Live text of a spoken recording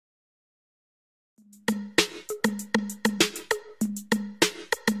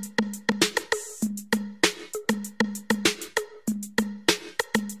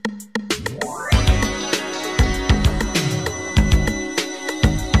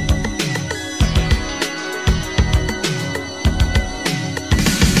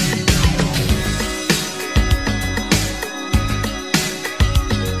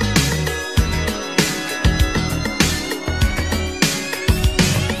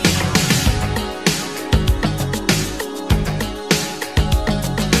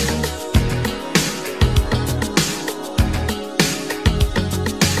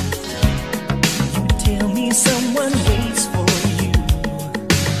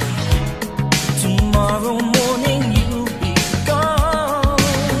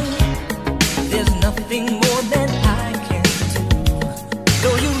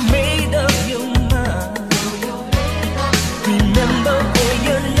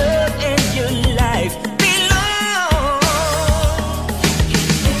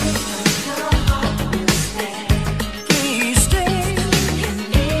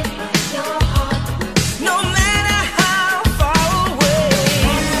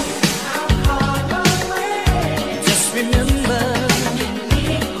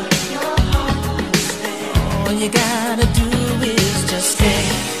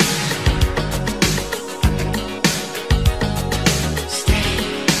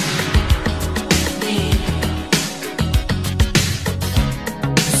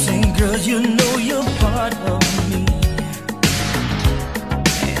'cause you know you're part of me,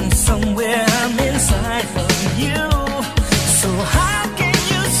 and somewhere I'm inside of you. So how can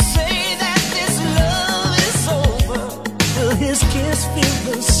you say that this love is over? Will his kiss feel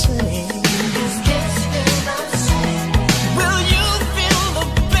the same? His kiss feel the same? Will you feel the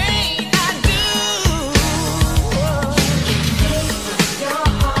pain I do? You can leave, but your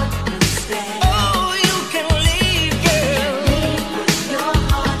heart will stay. Oh, you can leave, girl. You can leave, but your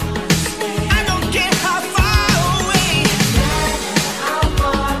heart will stay. I don't care how far away, no matter how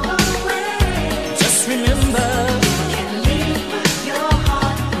far away. Just remember.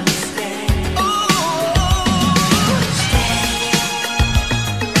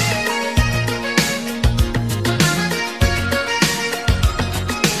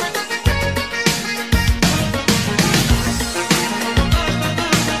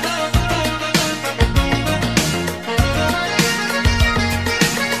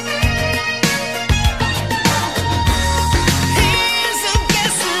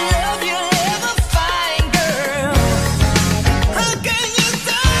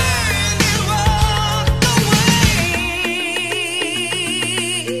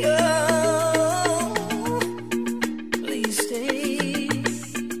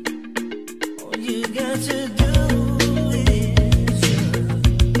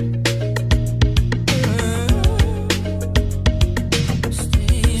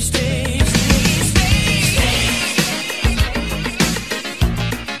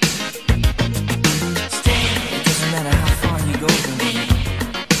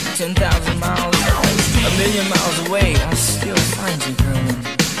 Miles away, I'll still find you, girl.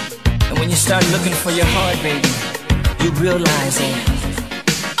 And when you start looking for your heart, baby, you realize that